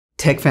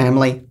Tech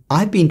family,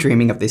 I've been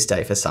dreaming of this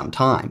day for some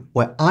time,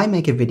 where I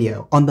make a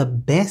video on the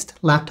best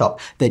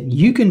laptop that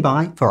you can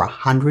buy for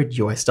 $100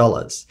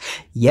 US.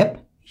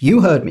 Yep,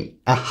 you heard me,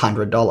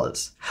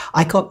 $100.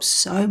 I cop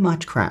so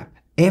much crap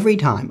every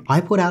time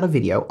I put out a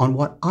video on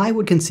what I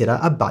would consider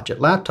a budget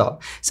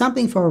laptop,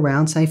 something for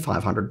around say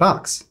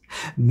 $500.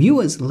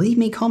 Viewers leave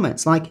me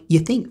comments like, you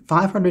think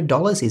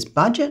 $500 is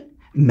budget?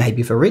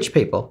 Maybe for rich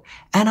people.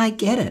 And I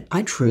get it,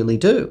 I truly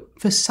do.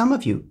 For some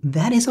of you,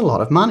 that is a lot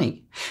of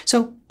money.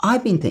 So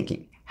I've been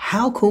thinking,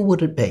 how cool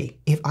would it be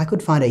if I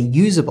could find a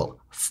usable,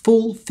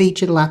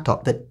 full-featured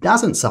laptop that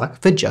doesn't suck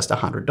for just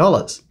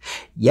 $100?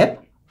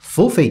 Yep,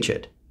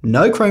 full-featured.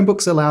 No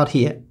Chromebooks allowed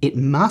here. It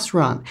must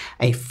run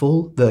a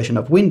full version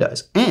of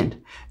Windows,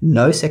 and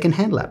no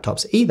second-hand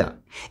laptops either.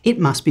 It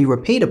must be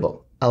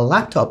repeatable. A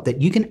laptop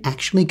that you can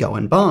actually go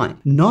and buy,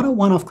 not a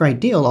one-off great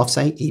deal off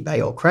say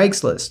eBay or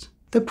Craigslist.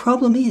 The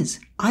problem is,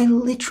 I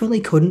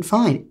literally couldn't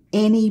find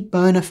any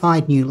bona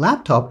fide new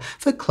laptop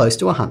for close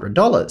to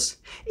 $100.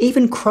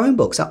 Even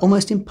Chromebooks are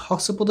almost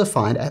impossible to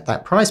find at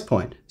that price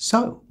point.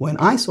 So when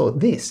I saw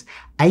this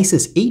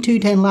Asus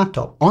E210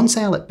 laptop on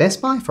sale at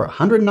Best Buy for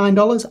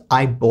 $109,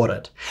 I bought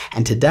it.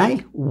 And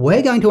today,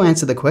 we're going to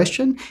answer the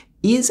question,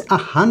 is a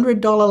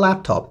 $100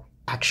 laptop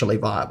actually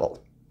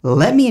viable?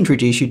 Let me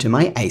introduce you to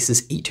my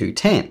Asus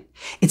E210.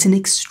 It's an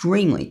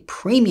extremely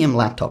premium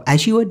laptop,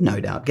 as you would no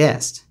doubt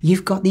guessed.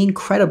 You've got the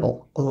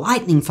incredible,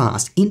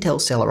 lightning-fast Intel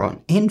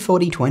Celeron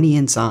N4020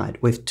 inside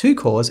with 2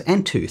 cores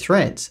and 2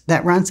 threads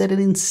that runs at an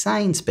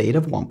insane speed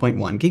of 1.1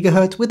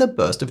 GHz with a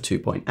burst of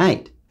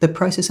 2.8. The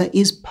processor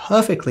is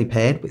perfectly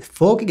paired with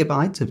 4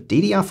 GB of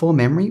DDR4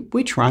 memory,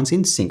 which runs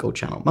in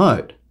single-channel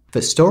mode. For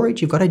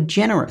storage, you've got a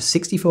generous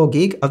 64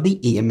 GB of the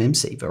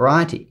eMMC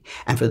variety.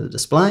 And for the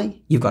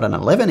display, you've got an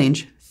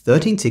 11-inch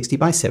 1360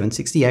 by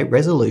 768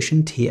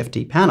 resolution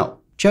TFT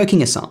panel.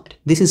 Joking aside,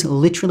 this is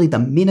literally the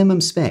minimum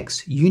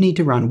specs you need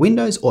to run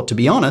Windows, or to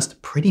be honest,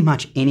 pretty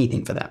much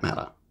anything for that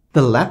matter.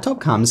 The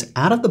laptop comes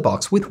out of the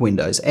box with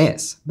Windows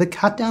S, the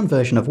cut-down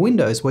version of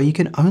Windows where you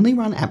can only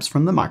run apps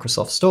from the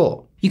Microsoft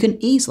Store. You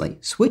can easily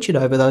switch it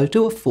over though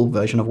to a full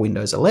version of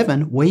Windows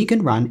 11 where you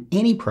can run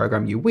any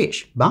program you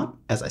wish, but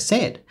as I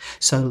said,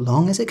 so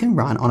long as it can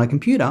run on a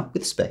computer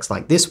with specs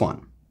like this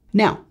one.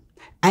 Now,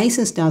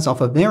 Asus does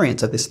offer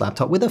variants of this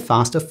laptop with a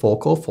faster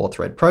 4-core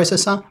 4-thread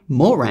processor,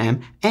 more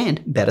RAM,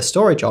 and better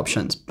storage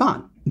options,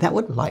 but that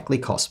would likely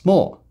cost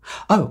more.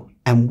 Oh,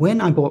 and when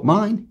I bought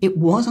mine, it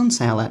was on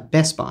sale at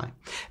Best Buy.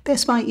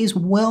 Best Buy is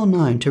well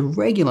known to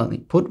regularly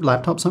put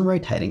laptops on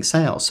rotating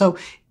sales, so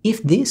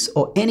if this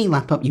or any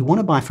laptop you want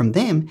to buy from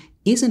them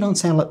isn't on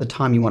sale at the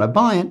time you want to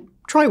buy it,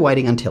 try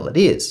waiting until it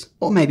is,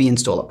 or maybe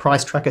install a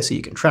price tracker so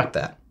you can track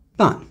that.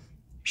 But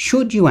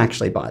should you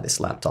actually buy this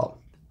laptop?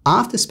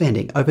 After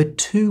spending over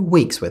 2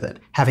 weeks with it,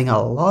 having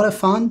a lot of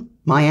fun,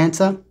 my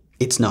answer,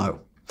 it's no.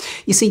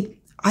 You see,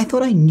 I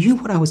thought I knew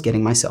what I was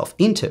getting myself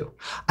into.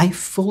 I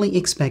fully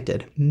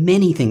expected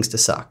many things to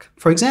suck.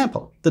 For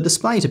example, the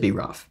display to be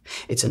rough.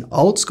 It's an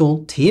old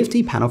school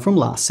TFT panel from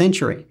last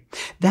century.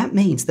 That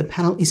means the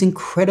panel is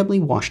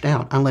incredibly washed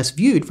out unless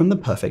viewed from the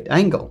perfect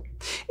angle.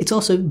 It's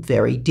also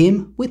very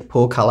dim with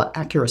poor color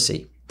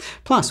accuracy.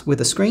 Plus,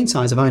 with a screen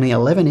size of only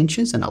 11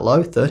 inches and a low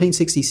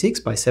 1366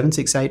 by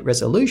 768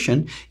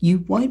 resolution,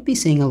 you won't be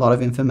seeing a lot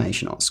of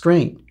information on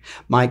screen.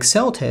 My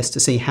Excel test to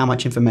see how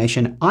much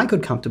information I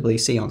could comfortably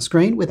see on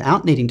screen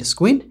without needing to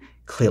squint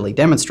clearly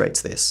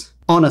demonstrates this.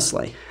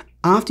 Honestly,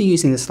 after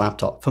using this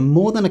laptop for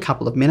more than a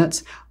couple of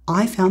minutes,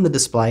 I found the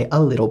display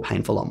a little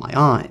painful on my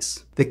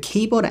eyes. The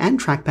keyboard and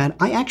trackpad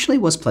I actually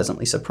was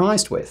pleasantly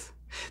surprised with.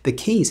 The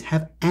keys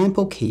have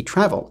ample key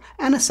travel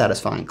and a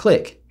satisfying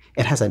click.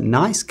 It has a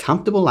nice,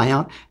 comfortable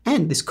layout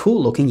and this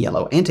cool-looking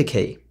yellow enter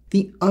key.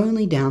 The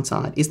only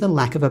downside is the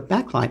lack of a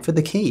backlight for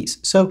the keys,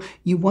 so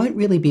you won't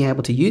really be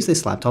able to use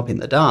this laptop in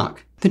the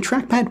dark. The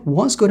trackpad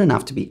was good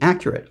enough to be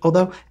accurate,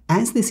 although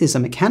as this is a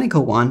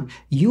mechanical one,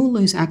 you'll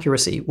lose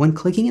accuracy when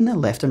clicking in the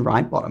left and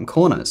right bottom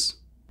corners.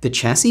 The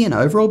chassis and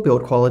overall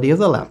build quality of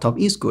the laptop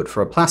is good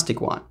for a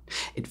plastic one.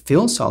 It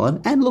feels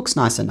solid and looks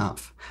nice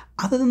enough,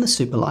 other than the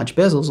super large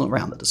bezels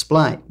around the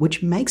display,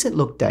 which makes it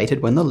look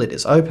dated when the lid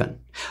is open.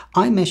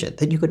 I measured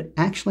that you could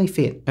actually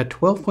fit a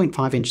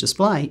 12.5-inch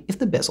display if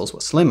the bezels were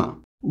slimmer.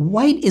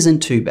 Weight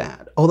isn't too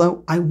bad,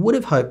 although I would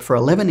have hoped for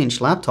an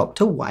 11-inch laptop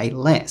to weigh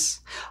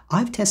less.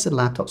 I've tested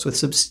laptops with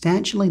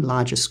substantially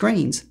larger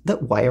screens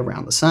that weigh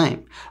around the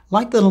same,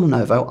 like the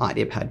Lenovo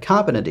IdeaPad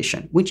Carbon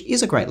Edition, which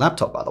is a great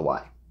laptop by the way.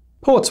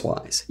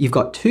 Ports-wise, you've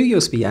got 2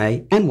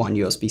 USB-A and 1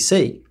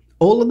 USB-C,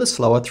 all of the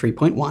slower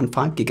 3.15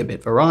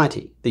 gigabit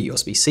variety. The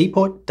USB-C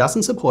port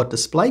doesn't support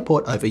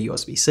DisplayPort over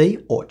USB-C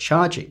or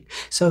charging,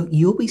 so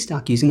you'll be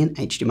stuck using an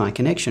HDMI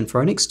connection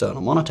for an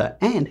external monitor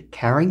and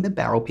carrying the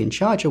barrel pin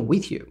charger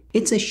with you.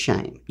 It's a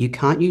shame you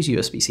can't use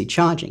USB-C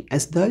charging,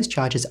 as those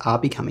chargers are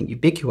becoming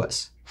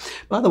ubiquitous.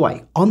 By the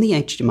way, on the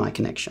HDMI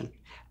connection,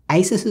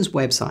 Asus's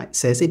website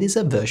says it is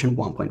a version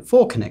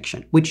 1.4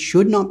 connection, which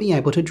should not be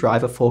able to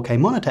drive a 4K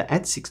monitor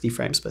at 60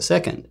 frames per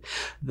second.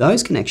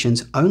 Those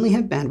connections only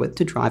have bandwidth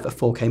to drive a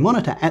 4K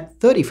monitor at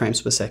 30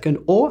 frames per second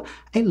or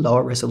a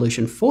lower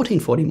resolution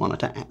 1440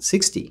 monitor at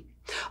 60.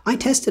 I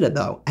tested it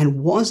though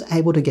and was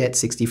able to get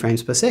 60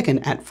 frames per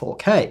second at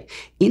 4K,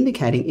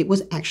 indicating it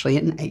was actually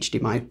an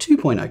HDMI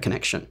 2.0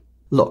 connection.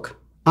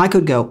 Look, I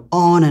could go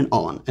on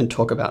and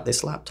talk about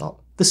this laptop.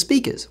 The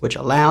speakers, which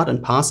are loud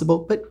and passable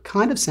but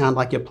kind of sound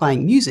like you're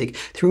playing music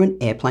through an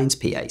airplane's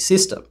PA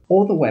system.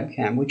 Or the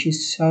webcam, which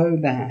is so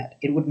bad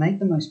it would make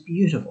the most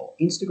beautiful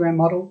Instagram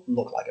model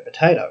look like a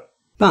potato.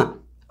 But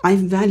I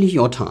value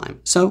your time,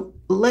 so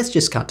let's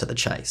just cut to the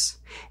chase.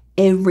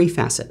 Every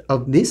facet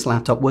of this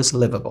laptop was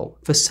livable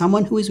for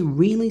someone who is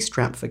really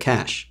strapped for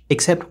cash,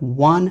 except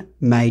one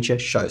major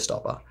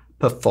showstopper: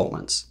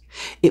 performance.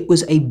 It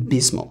was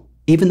abysmal.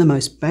 Even the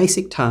most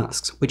basic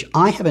tasks, which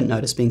I haven't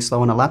noticed being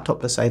slow on a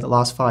laptop for say the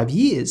last 5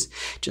 years,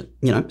 just,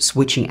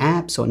 switching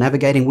apps or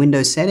navigating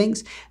Windows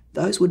settings,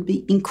 those would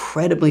be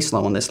incredibly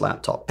slow on this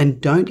laptop. And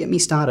don't get me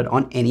started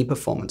on any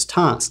performance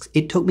tasks.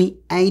 It took me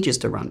ages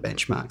to run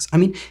benchmarks. I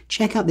mean,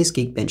 check out this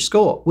Geekbench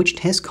score, which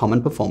tests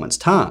common performance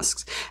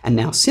tasks, and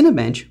now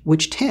Cinebench,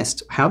 which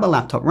tests how the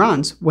laptop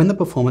runs when the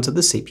performance of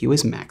the CPU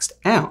is maxed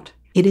out.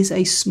 It is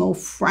a small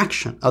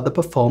fraction of the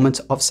performance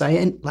of,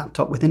 say, a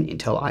laptop with an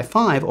Intel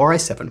i5 or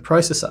i7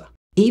 processor,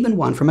 even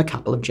one from a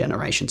couple of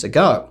generations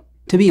ago.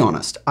 To be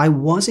honest, I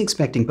was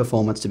expecting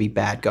performance to be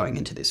bad going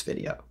into this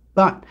video,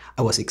 but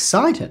I was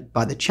excited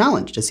by the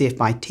challenge to see if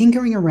by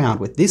tinkering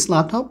around with this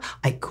laptop,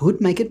 I could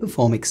make it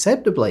perform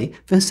acceptably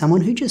for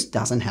someone who just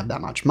doesn't have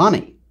that much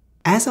money.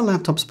 As a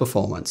laptop's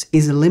performance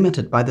is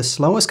limited by the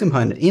slowest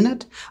component in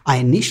it, I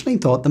initially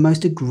thought the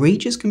most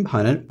egregious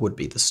component would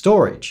be the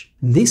storage.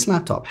 This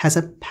laptop has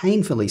a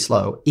painfully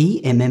slow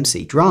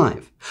eMMC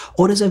drive,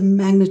 orders of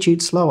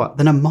magnitude slower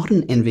than a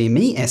modern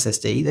NVMe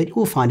SSD that you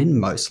will find in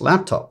most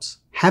laptops.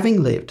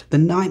 Having lived the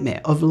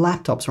nightmare of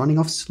laptops running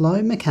off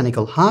slow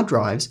mechanical hard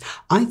drives,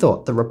 I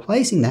thought that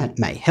replacing that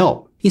may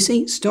help. You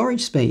see,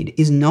 storage speed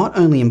is not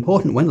only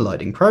important when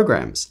loading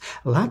programs.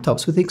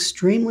 Laptops with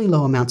extremely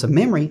low amounts of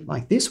memory,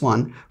 like this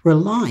one,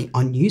 rely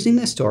on using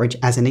their storage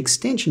as an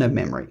extension of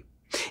memory.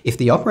 If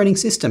the operating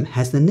system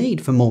has the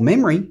need for more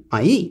memory,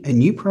 i.e. a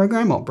new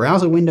program or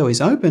browser window is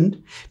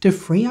opened, to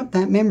free up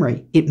that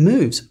memory, it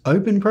moves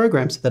open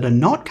programs that are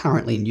not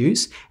currently in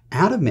use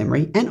out of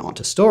memory and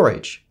onto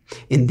storage.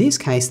 In this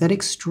case, that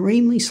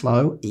extremely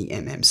slow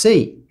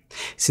eMMC.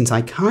 Since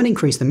I can't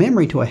increase the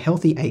memory to a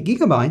healthy 8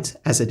 GB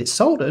as it is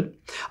soldered,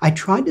 I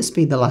tried to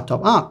speed the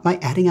laptop up by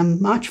adding a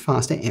much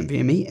faster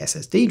NVMe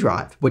SSD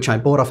drive, which I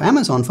bought off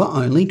Amazon for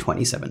only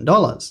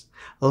 $27.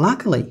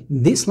 Luckily,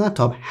 this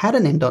laptop had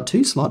an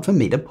M.2 slot for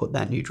me to put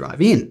that new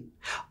drive in.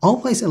 I'll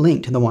place a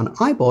link to the one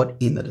I bought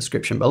in the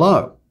description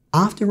below.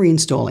 After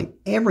reinstalling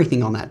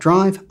everything on that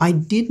drive, I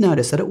did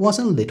notice that it was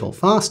a little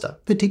faster,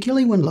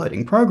 particularly when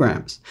loading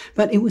programs,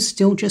 but it was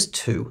still just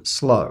too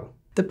slow.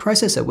 The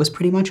processor was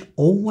pretty much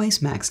always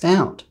maxed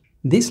out.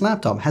 This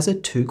laptop has a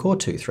 2-core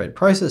 2-thread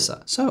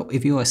processor, so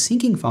if you are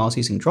syncing files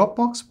using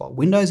Dropbox while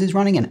Windows is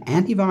running an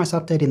antivirus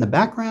update in the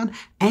background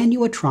and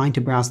you are trying to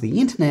browse the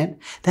internet,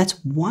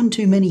 that's one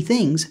too many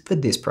things for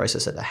this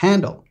processor to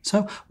handle.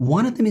 So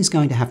one of them is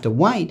going to have to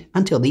wait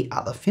until the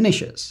other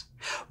finishes.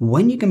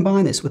 When you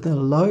combine this with the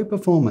low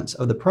performance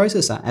of the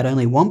processor at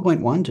only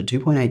 1.1 to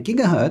 2.8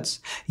 GHz,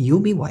 you'll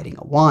be waiting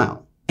a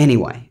while.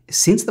 Anyway,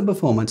 since the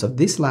performance of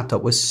this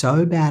laptop was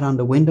so bad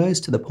under Windows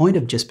to the point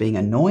of just being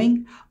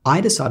annoying, I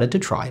decided to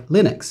try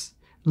Linux.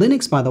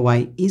 Linux, by the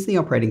way, is the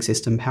operating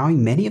system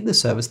powering many of the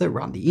servers that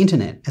run the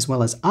internet, as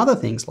well as other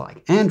things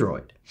like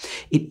Android.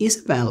 It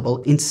is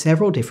available in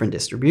several different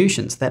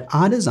distributions that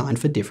are designed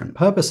for different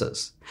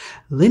purposes.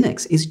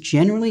 Linux is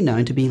generally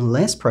known to be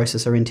less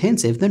processor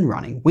intensive than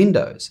running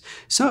Windows,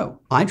 so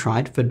I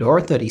tried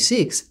Fedora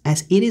 36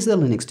 as it is the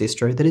Linux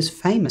distro that is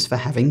famous for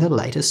having the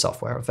latest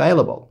software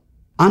available.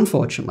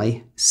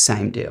 Unfortunately,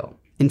 same deal.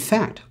 In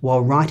fact,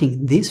 while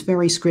writing this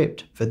very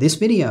script for this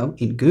video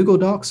in Google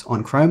Docs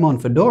on Chrome on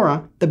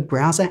Fedora, the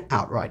browser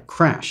outright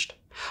crashed.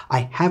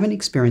 I haven't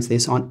experienced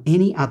this on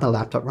any other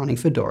laptop running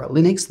Fedora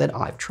Linux that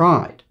I've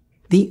tried.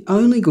 The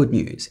only good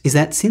news is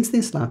that since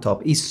this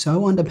laptop is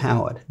so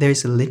underpowered, there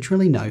is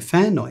literally no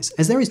fan noise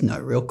as there is no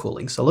real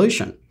cooling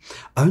solution.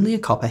 Only a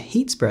copper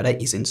heat spreader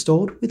is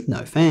installed with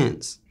no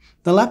fans.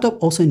 The laptop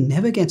also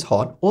never gets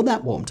hot or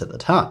that warm to the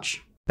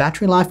touch.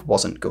 Battery life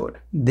wasn't good.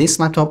 This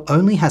laptop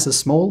only has a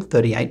small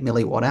 38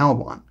 mAh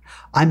one.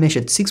 I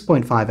measured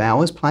 6.5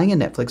 hours playing a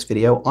Netflix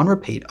video on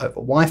repeat over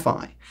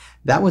Wi-Fi.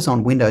 That was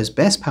on Windows'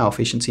 best power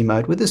efficiency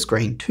mode with the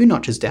screen 2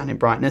 notches down in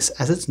brightness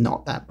as it's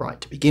not that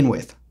bright to begin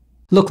with.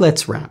 Look,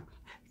 let's wrap.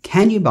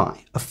 Can you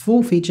buy a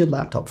full-featured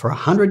laptop for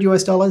 $100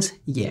 US?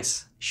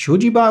 Yes.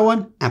 Should you buy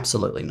one?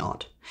 Absolutely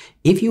not.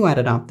 If you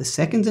added up the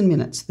seconds and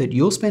minutes that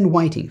you'll spend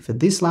waiting for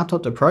this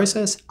laptop to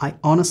process, I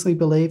honestly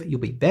believe you'll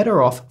be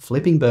better off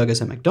flipping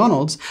burgers at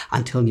McDonald's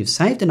until you've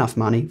saved enough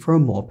money for a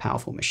more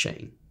powerful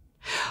machine.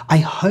 I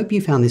hope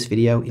you found this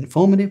video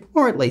informative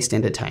or at least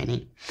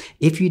entertaining.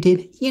 If you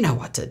did, you know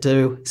what to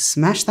do.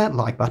 Smash that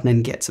like button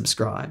and get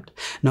subscribed.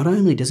 Not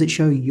only does it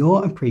show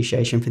your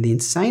appreciation for the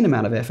insane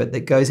amount of effort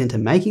that goes into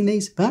making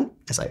these, but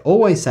as I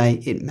always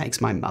say, it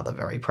makes my mother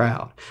very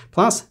proud.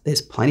 Plus,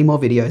 there's plenty more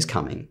videos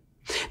coming.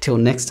 Till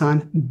next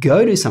time,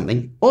 go do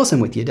something awesome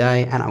with your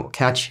day, and I will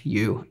catch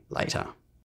you later.